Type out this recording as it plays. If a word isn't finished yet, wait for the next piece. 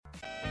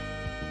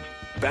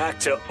back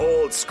to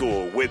Old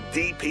School with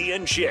DP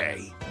and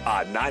J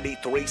on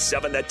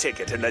 93.7 The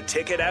Ticket and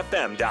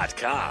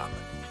theticketfm.com.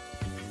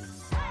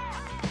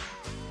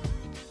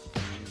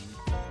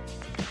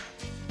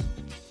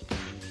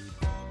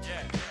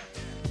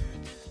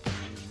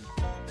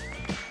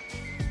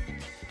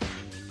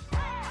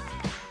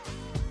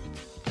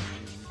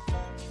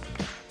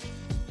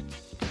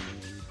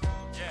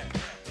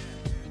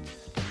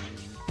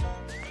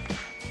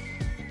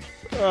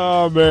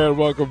 Oh, man,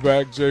 welcome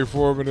back. Jay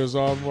Foreman is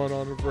on one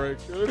on the break.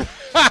 We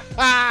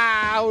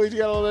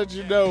got to let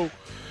you know.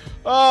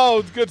 Oh,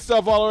 it's good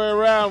stuff all the way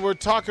around. We're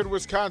talking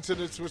Wisconsin.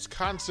 It's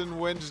Wisconsin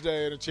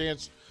Wednesday and a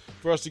chance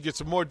for us to get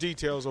some more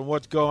details on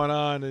what's going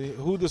on and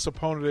who this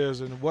opponent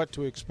is and what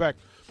to expect.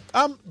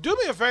 Do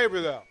me a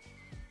favor, though,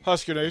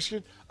 Husker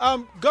Nation.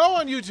 Go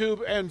on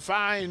YouTube and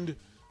find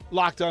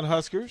Locked On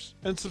Huskers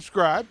and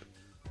subscribe.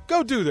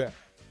 Go do that,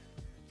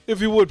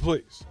 if you would,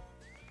 please.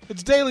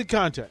 It's daily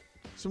content.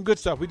 Some good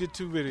stuff. We did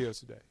 2 videos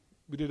today.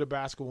 We did a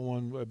basketball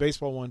one, a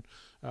baseball one,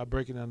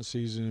 breaking down the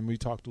season, and we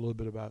talked a little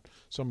bit about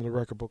some of the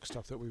record book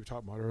stuff that we were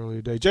talking about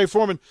earlier today. Jay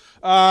Foreman,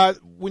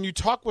 when you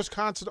talk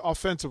Wisconsin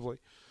offensively,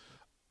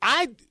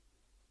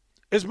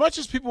 as much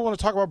as people want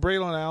to talk about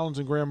Braylon Allen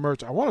and Graham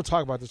Mertz, I want to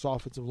talk about this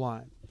offensive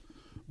line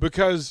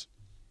because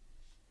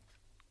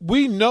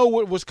we know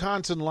what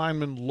Wisconsin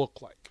linemen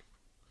look like.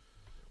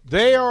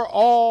 They are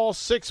all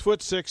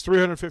 6'6",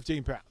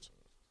 315 pounds.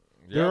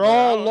 Yeah, they're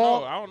all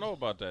long. I don't know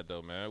about that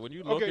though, man. When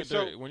you look at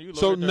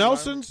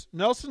Nelson's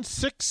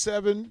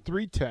 6'7",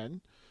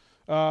 310.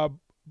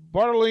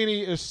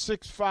 Bartolini is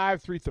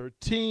 6'5",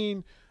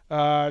 313.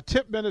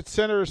 Tipman at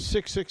center is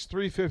 6'6",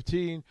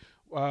 315.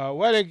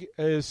 Wettig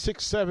is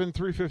 6'7",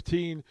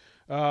 315.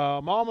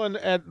 Malman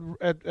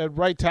at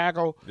right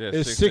tackle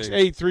is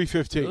 6'8",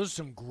 315. Those are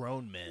some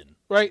grown men.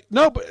 Right?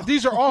 No, but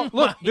these are all –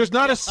 look, there's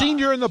not a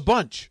senior in the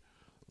bunch.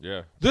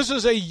 Yeah. This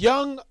is a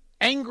young,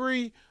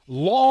 angry,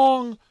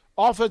 long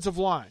offensive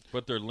line.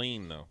 But they're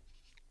lean, though.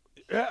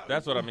 Yeah.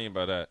 That's what I mean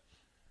by that.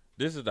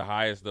 This is the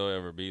highest they'll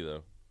ever be,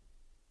 though.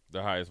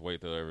 The highest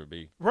weight they'll ever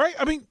be. Right?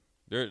 I mean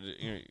 –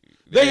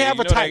 they have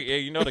a type. Yeah,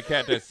 you know the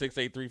cat that's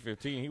 6'8",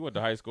 315, he went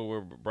to high school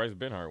where Bryce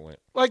Benhart went.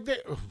 Like they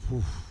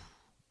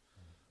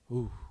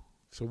ooh.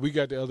 So we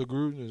got the other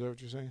Gruden, is that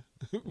what you're saying?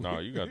 No,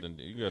 you got to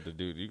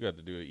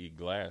do eat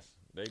glass.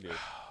 They did.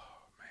 Oh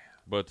man.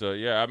 But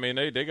yeah, I mean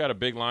they got a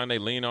big line, they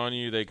lean on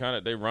you, they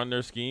run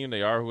their scheme,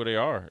 they are who they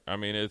are. I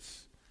mean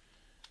it's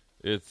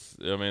a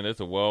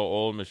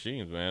well-oiled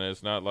machine, man.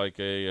 It's not like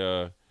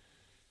a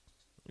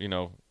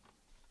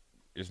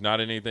it's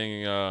not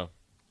anything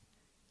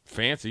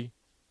fancy.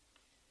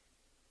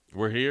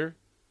 We're here.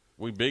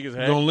 We big as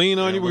heck. We're going to lean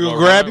on you. We're going to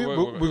grab you.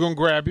 We're going to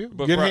grab you.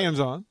 Get hands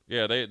on.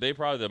 Yeah, they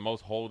probably the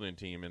most holding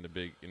team in the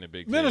big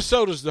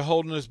Minnesota's the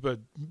holdingest, but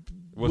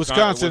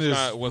Wisconsin is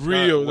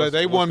real.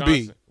 They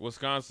 1B.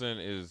 Wisconsin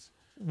is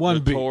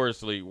 1B.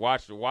 Notoriously.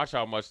 Watch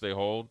how much they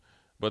hold,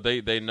 but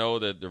they know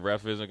that the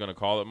ref isn't going to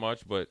call it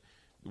much, but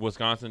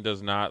Wisconsin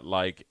does not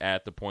like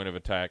at the point of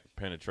attack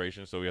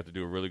penetration, so we have to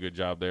do a really good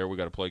job there. We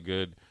got to play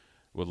good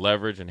with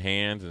leverage and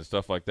hands and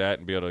stuff like that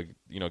and be able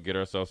to, get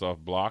ourselves off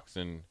blocks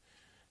and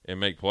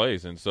make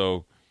plays. And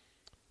so,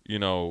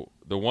 the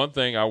one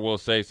thing I will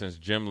say since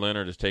Jim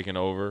Leonhard has taken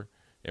over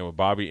and with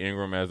Bobby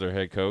Ingram as their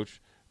head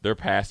coach, their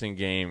passing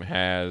game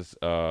has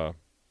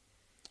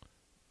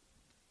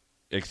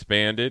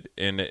expanded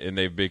and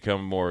they've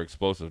become more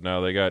explosive.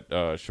 Now they got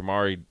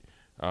Shamari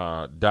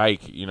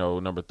Dyke,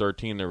 number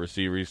 13, their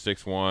receiver. He's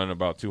 6'1",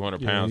 about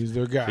 200 pounds. He's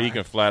their guy. He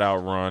can flat out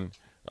run.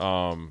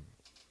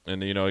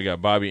 And you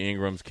got Bobby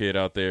Ingram's kid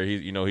out there.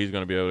 He's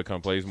going to be able to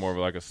come play. He's more of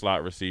like a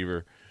slot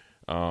receiver.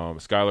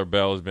 Skylar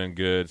Bell has been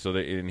good.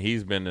 And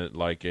he's been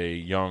like a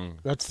young.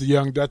 That's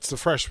the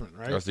freshman,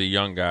 right? That's the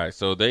young guy.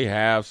 So they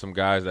have some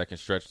guys that can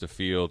stretch the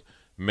field,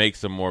 make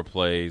some more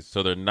plays.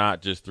 So they're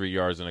not just 3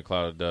 yards in a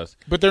cloud of dust.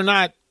 But they're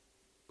not.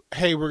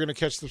 Hey, we're going to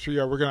catch the 3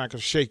 yard. We're not going to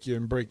shake you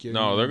and break you.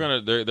 No, they're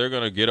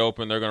gonna get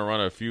open. They're gonna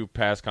run a few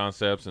pass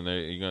concepts, and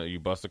you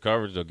bust the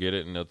coverage. They'll get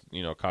it, and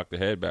they'll cock the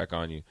head back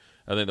on you.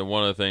 I think that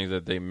one of the things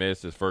that they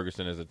miss is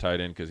Ferguson as a tight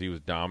end because he was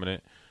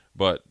dominant,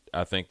 but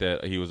I think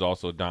that he was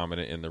also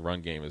dominant in the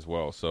run game as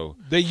well. So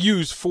they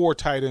use 4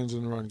 tight ends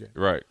in the run game,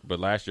 right? But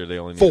last year they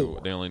only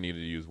needed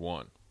to use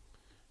 1,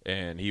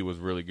 and he was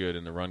really good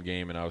in the run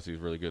game, and obviously he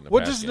was really good in the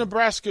What pass does game.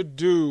 Nebraska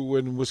do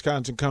when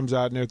Wisconsin comes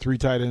out in their 3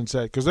 tight end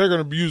set? Because they're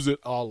going to use it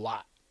a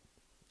lot.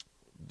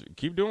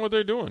 Keep doing what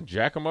they're doing.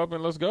 Jack them up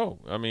and let's go.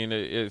 I mean,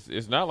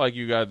 it's not like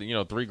you got 3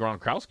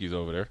 Gronkowskis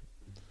over there.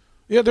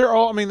 Yeah, they're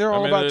all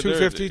about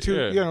 250.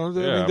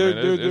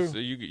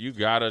 You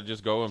gotta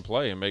just go and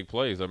play and make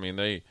plays. I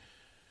mean,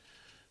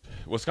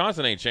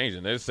 Wisconsin ain't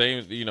changing. They're the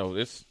same.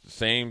 It's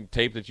same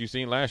tape that you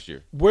seen last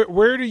year.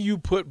 Where do you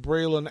put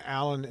Braylon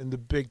Allen in the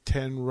Big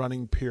Ten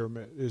running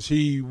pyramid? Is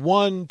he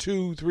 1,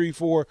 2, 3,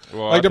 4?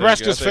 Well,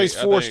 Nebraska's faced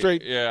 4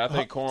 straight. Yeah, I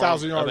think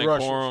 1,000-yard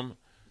rushes. Corum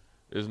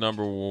is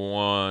number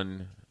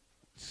 1.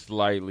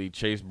 Slightly,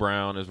 Chase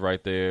Brown is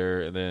right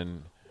there, and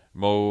then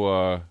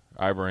Mo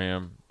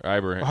Ibrahim,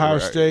 Ohio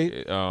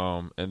State.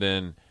 And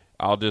then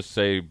I'll just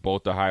say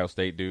both the Ohio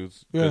State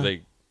dudes because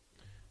they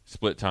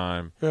split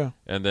time. Yeah.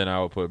 And then I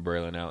would put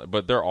Braylon Allen.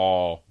 But they're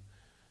all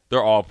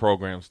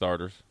program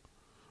starters.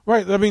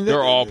 Right. I mean,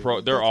 They're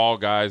all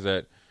guys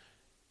that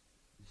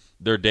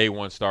they're day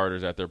one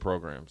starters at their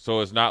program.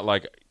 So it's not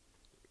like,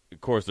 of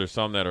course, there's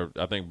some that are.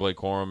 I think Blake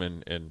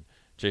Corum and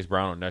Chase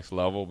Brown are next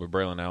level, but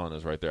Braylon Allen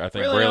is right there. I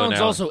think Braylon Allen's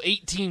Allen, also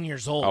 18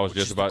 years old. I was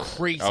just about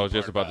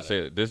to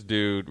say that this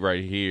dude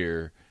right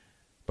here.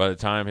 By the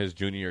time his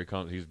junior year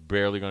comes, he's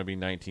barely going to be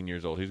 19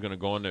 years old. He's going to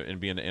go in and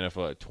be in the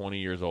NFL at 20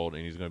 years old,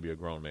 and he's going to be a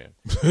grown man.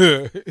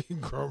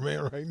 Grown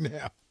man right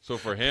now. So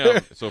for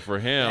him,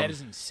 that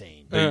is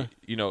insane.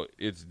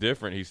 It's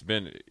different. He's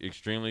been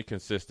extremely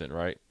consistent,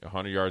 right?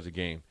 100 yards a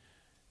game,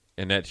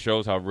 and that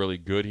shows how really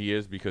good he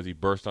is because he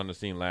burst on the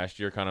scene last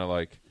year, kind of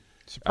like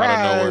Surprise.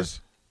 out of nowhere.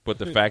 But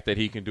the fact that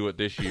he can do it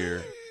this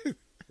year,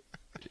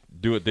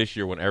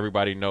 when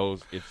everybody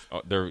knows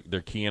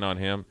they're keying on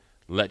him,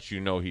 lets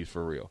you know he's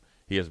for real.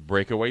 He has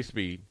breakaway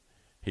speed.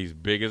 He's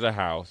big as a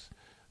house,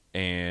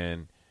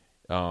 and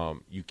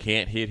you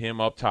can't hit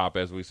him up top,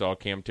 as we saw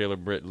Cam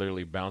Taylor-Britt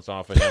literally bounce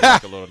off of him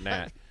like a little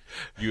gnat.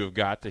 You have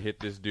got to hit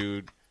this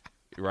dude,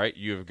 right?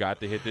 You have got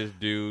to hit this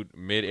dude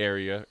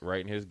mid-area, right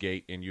in his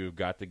gate, and you have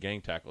got to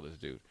gang tackle this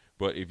dude.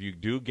 But if you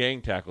do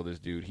gang tackle this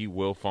dude, he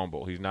will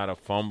fumble. He's not a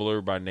fumbler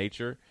by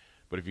nature,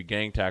 but if you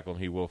gang tackle him,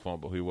 he will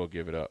fumble. He will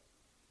give it up.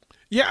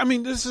 Yeah, I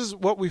mean, this is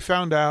what we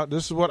found out.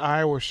 This is what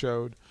Iowa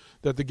showed,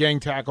 that the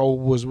gang tackle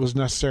was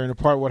necessary and a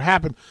part of what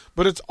happened.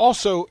 But it's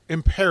also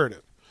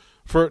imperative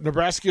for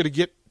Nebraska to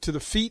get to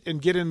the feet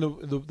and get in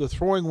the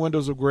throwing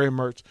windows of Graham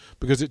Mertz,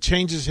 because it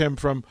changes him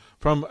from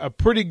a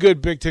pretty good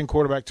Big Ten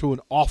quarterback to an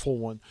awful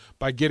one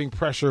by getting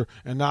pressure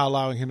and not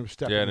allowing him to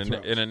step in the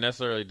throws. And it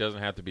necessarily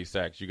doesn't have to be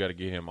sacks. You got to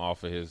get him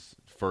off of his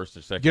first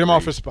or second. Get him read.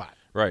 off his spot.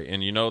 Right,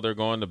 and they're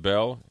going to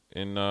Bell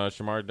and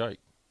Shamar Dyke.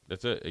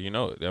 That's it.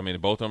 I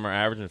mean, both of them are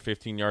averaging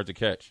 15 yards a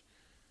catch.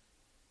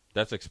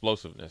 That's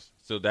explosiveness.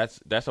 So that's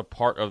a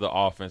part of the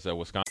offense at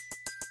Wisconsin.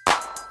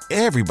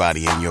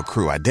 Everybody in your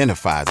crew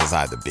identifies as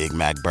either Big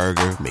Mac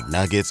Burger,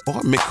 McNuggets,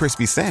 or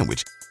McCrispy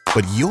Sandwich.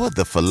 But you're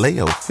the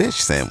Filet-O-Fish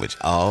Sandwich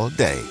all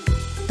day.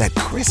 That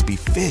crispy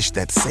fish,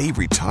 that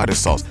savory tartar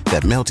sauce,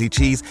 that melty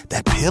cheese,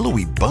 that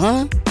pillowy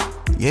bun.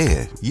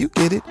 Yeah, you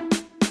get it.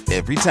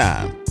 Every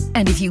time.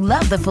 And if you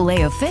love the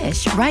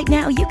Filet-O-Fish, right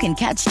now you can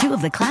catch two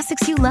of the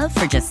classics you love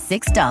for just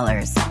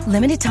 $6.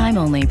 Limited time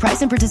only.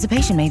 Price and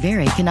participation may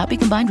vary. Cannot be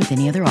combined with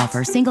any other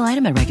offer. Single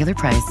item at regular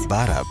price.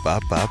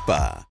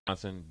 Ba-da-ba-ba-ba.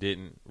 Wisconsin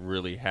didn't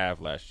really have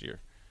last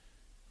year.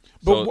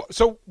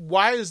 So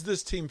why is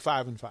this team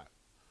 5-5?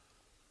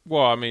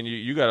 Well, I mean,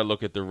 you got to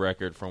look at the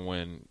record from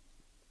when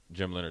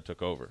Jim Leonhard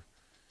took over.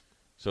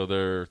 So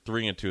they're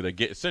 3-2.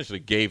 They essentially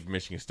gave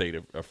Michigan State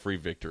a free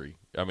victory.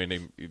 I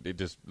mean, they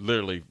just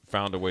literally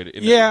found a way to.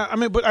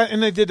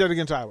 And they did that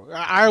against Iowa.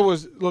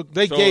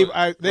 They gave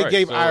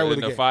Iowa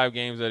the game. 5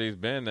 games that he's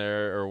been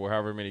there, or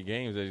however many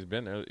games that he's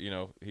been there,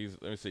 he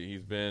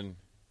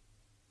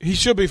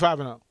should be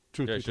 5-0.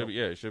 It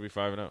should be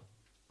 5-0.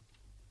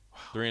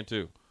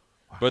 3-2.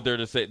 Wow. But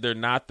they're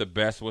not the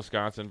best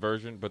Wisconsin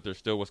version, but they're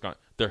still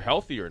Wisconsin. They're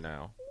healthier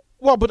now.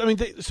 Well, but I mean,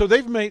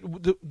 they've made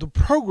the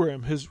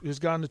program has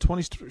gone to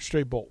 20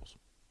 straight bowls.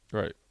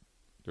 Right,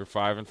 they're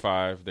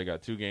 5-5. They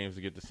got 2 games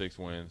to get to 6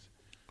 wins.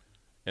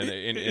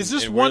 Is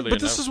this one? But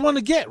this is one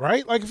to get,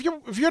 right. Like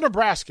if you're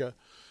Nebraska,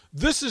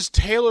 this is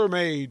tailor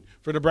made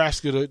for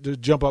Nebraska to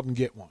jump up and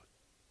get one.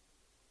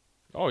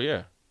 Oh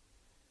yeah.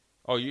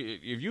 Oh,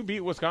 if you beat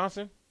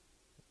Wisconsin,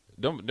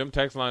 them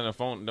text line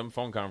and them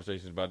phone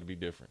conversations about to be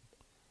different.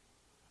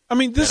 I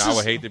mean, I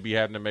would hate to be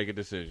having to make a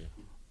decision.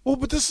 Well,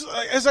 but this,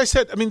 as I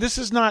said, I mean, this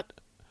is not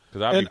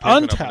an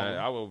untalent.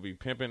 I will be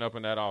pimping up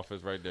in that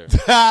office right there.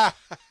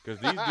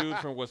 Because these dudes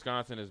from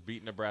Wisconsin has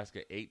beaten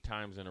Nebraska 8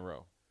 times in a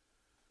row.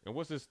 And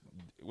what's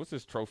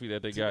this trophy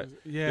that they got?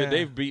 Yeah.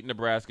 They've beaten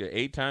Nebraska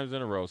 8 times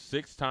in a row,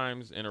 6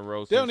 times in a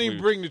row. They don't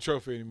even bring the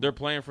trophy anymore. They're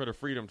playing for the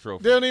Freedom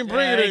Trophy. They don't even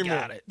bring it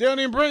anymore. They don't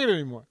even bring it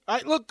anymore.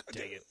 Look,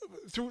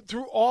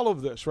 through all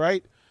of this,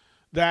 right,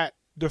 that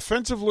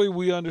defensively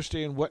we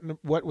understand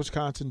what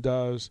Wisconsin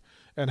does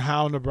and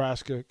how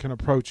Nebraska can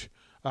approach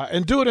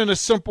and do it in a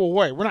simple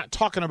way. We're not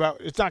talking about –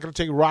 it's not going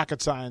to take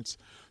rocket science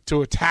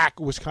to attack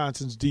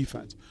Wisconsin's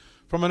defense.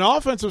 From an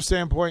offensive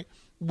standpoint,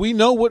 we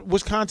know what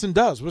Wisconsin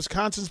does.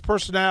 Wisconsin's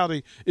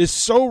personality is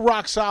so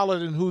rock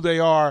solid in who they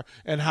are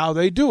and how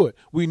they do it.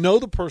 We know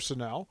the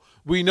personnel.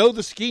 We know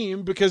the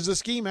scheme because the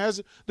scheme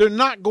they're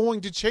not going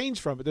to change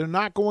from it. They're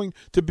not going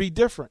to be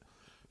different.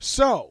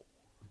 So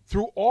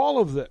through all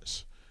of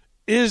this,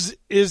 Is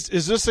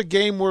this a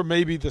game where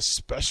maybe the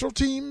special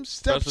teams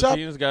steps up? Special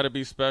teams got to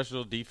be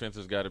special. Defense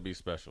has got to be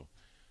special.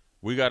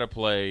 We got to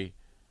play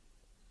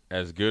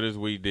as good as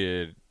we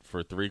did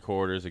for 3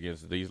 quarters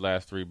against these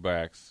last 3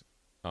 backs,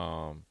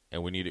 and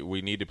we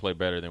need to play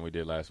better than we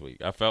did last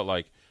week. I felt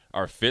like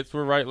our fits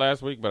were right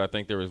last week, but I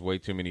think there was way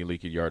too many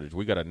leaky yardage.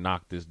 We got to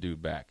knock this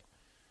dude back.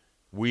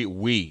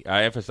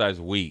 I emphasize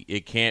we.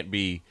 It can't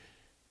be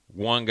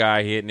one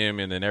guy hitting him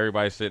and then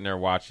everybody sitting there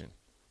watching.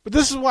 But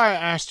this is why I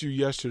asked you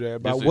yesterday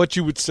about what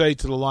you would say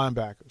to the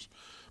linebackers.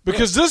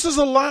 Because this is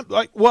a lot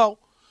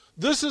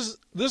this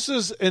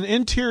is an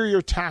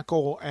interior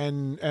tackle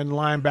and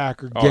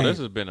linebacker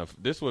game.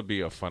 This would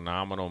be a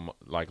phenomenal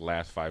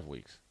last 5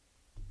 weeks.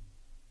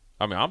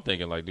 I mean, I'm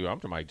thinking dude,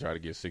 I might try to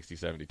get 60,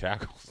 70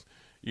 tackles.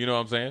 You know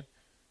what I'm saying?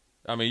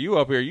 I mean, you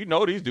up here,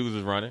 these dudes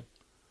is running.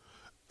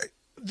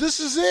 This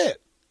is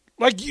it.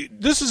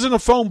 This is in a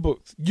phone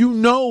booth. You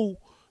know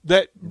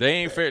that they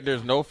ain't fair.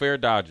 There's no fair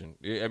dodging.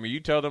 I mean, you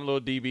tell them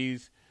little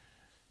DBs,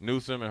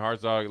 Newsome and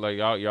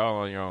Hartzog, y'all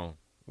on your own.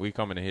 We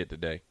coming to hit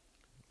today.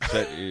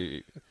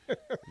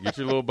 Get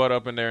your little butt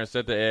up in there and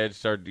set the edge.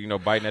 Start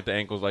biting at the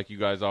ankles like you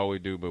guys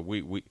always do. But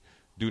we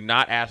do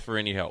not ask for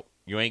any help.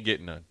 You ain't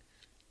getting none.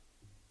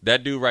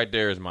 That dude right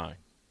there is mine.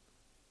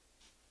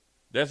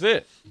 That's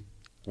it.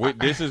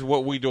 This is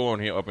what we doing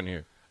here up in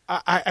here.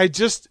 I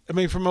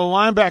mean, from a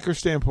linebacker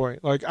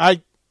standpoint,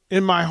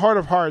 in my heart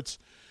of hearts,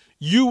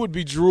 you would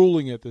be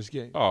drooling at this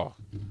game. Oh,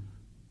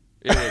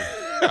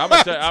 I'm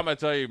gonna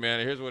tell you,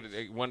 man. Here's what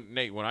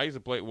Nate. When I used to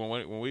play,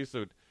 when we used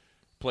to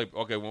play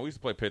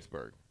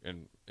Pittsburgh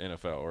in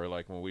NFL, or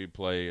when we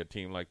play a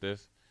team like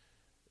this,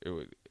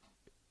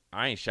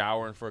 I ain't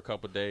showering for a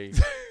couple of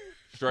days.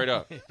 Straight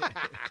up,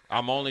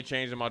 I'm only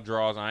changing my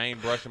drawers. I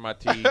ain't brushing my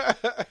teeth.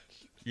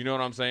 You know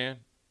what I'm saying?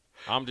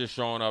 I'm just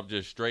showing up,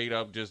 just straight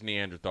up, just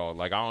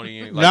Neanderthal. I don't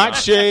even not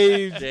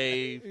shaved.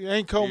 You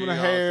ain't combing the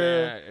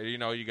hair.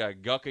 You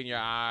got guck in your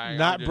eye.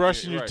 Not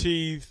brushing your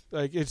teeth.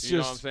 It's you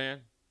know what I'm saying?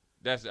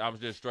 I'm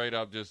just straight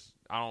up.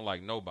 I don't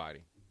like nobody.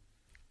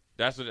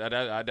 That's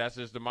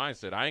just the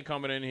mindset. I ain't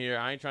coming in here.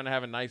 I ain't trying to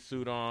have a nice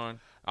suit on.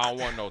 I don't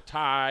want no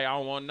tie. I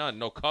don't want nothing.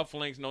 No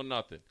cufflinks. No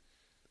nothing.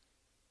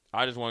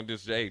 I just want to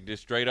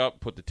just straight up,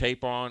 put the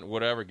tape on,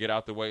 whatever. Get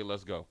out the way.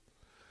 Let's go.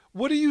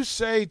 What do you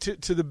say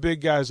to the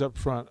big guys up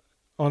front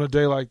on a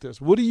day like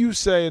this? What do you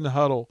say in the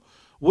huddle?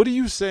 What are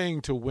you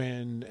saying to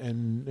Wynn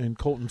and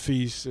Colton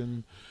Feast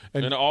and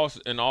in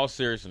all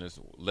seriousness,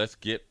 let's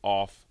get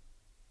off.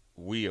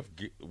 We have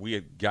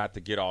got to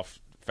get off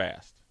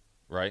fast,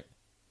 right?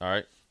 All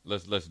right,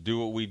 let's do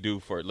what we do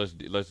for it. Let's.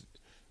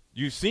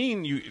 You've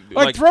seen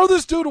throw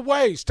this dude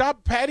away.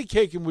 Stop patty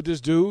caking with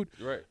this dude,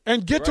 right?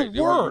 And get to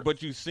work.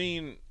 But you've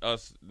seen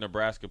us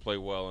Nebraska play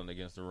well and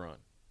against the run.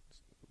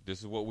 This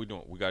is what we're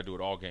doing. We got to do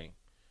it all game.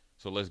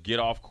 So let's get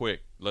off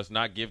quick. Let's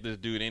not give this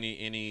dude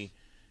any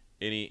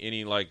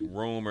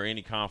room or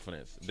any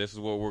confidence. This is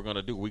what we're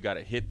gonna do. We got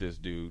to hit this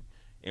dude,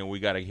 and we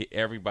got to hit.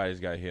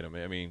 Everybody's got to hit him.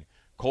 I mean,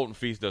 Colton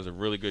Feast does a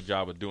really good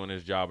job of doing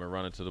his job and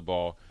running to the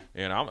ball.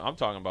 And I'm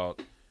talking about.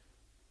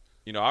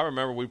 I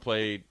remember we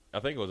played. I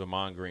think it was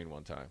Amon Green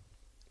one time,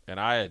 and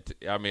I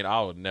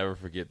would never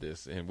forget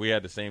this. And we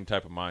had the same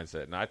type of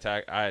mindset. And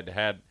I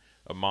had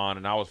Amon,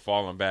 and I was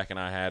falling back, and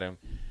I had him.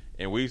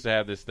 And we used to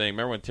have this thing.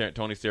 Remember when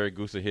Tony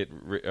Siragusa hit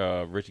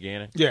Rich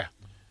Gannon? Yeah.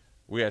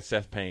 We had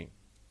Seth Payne.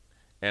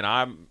 And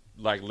I'm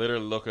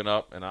literally looking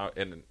up, and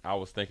I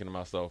was thinking to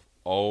myself,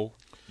 oh,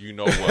 you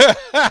know what?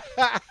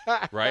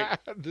 Right?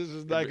 This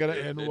is not going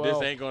to end well.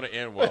 This ain't going to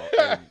end well.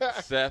 And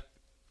Seth,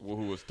 who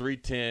was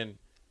 310,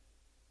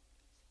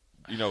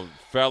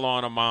 fell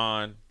on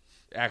Amon.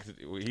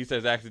 He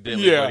says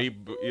accidentally, but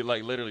he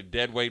literally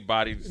dead weight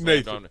body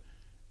slammed on.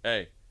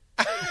 Hey.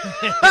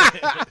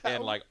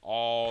 And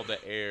all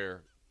the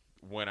air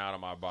went out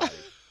of my body,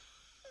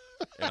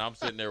 and I'm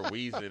sitting there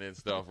wheezing and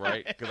stuff,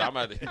 right? Because I'm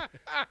at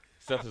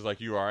Seth is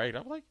like, "You all right?"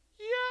 I'm like,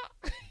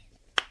 "Yeah."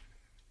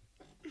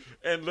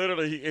 And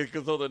literally,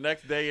 so the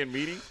next day in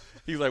meetings,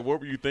 he's like, "What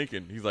were you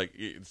thinking?" He's like,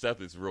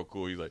 "Seth is real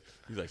cool." He's like,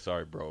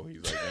 "Sorry, bro."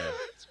 He's like, "Man,"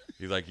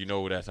 he's like,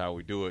 that's how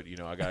we do it. We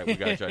gotta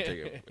try to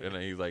take it. And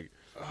then he's like,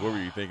 "What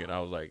were you thinking?" I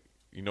was like,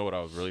 "You know what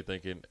I was really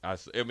thinking?"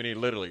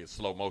 Literally, it's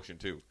slow motion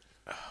too.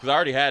 Because I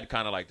already had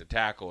kind of the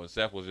tackle, and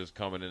Seth was just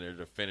coming in there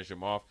to finish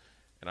him off.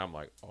 And I'm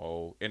like,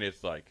 oh. And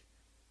it's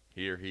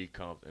here he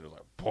comes. And it's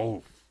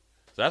poof.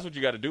 So that's what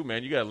you got to do,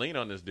 man. You got to lean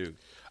on this dude.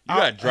 You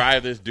got to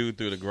drive this dude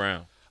through the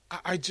ground.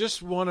 I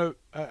just want to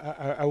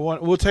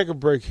we'll take a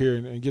break here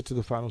and get to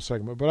the final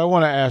segment. But I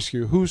want to ask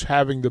you, who's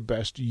having the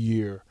best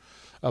year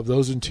of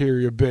those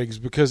interior bigs?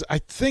 Because I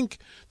think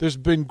there's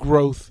been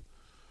growth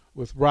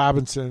with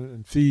Robinson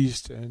and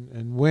Feast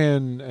and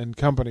Wynn and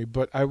company.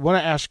 But I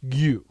want to ask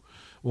you,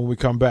 when we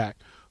come back,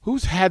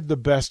 who's had the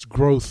best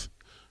growth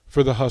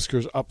for the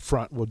Huskers up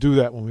front? We'll do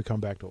that when we come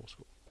back to Old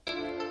School.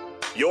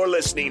 You're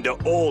listening to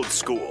Old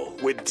School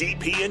with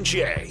DP and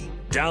J.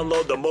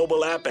 Download the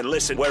mobile app and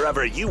listen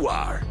wherever you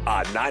are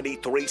on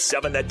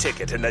 93.7 The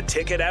Ticket and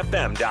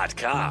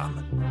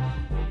theticketfm.com.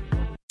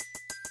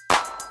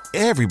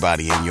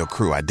 Everybody in your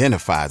crew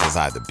identifies as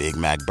either Big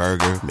Mac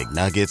Burger,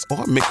 McNuggets,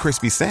 or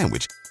McCrispy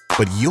Sandwich.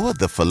 But you're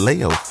the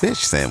Filet-O-Fish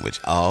Sandwich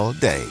all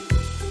day.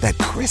 That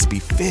crispy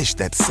fish,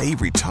 that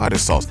savory tartar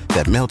sauce,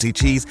 that melty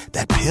cheese,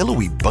 that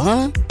pillowy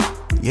bun.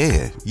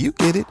 Yeah, you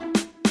get it.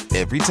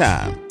 Every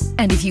time.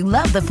 And if you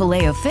love the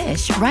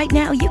Filet-O-Fish, right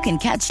now you can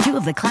catch two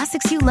of the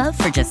classics you love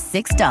for just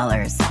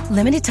 $6.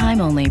 Limited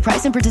time only.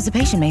 Price and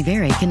participation may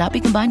vary. Cannot be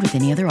combined with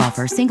any other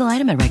offer. Single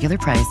item at regular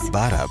price.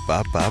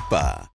 Ba-da-ba-ba-ba.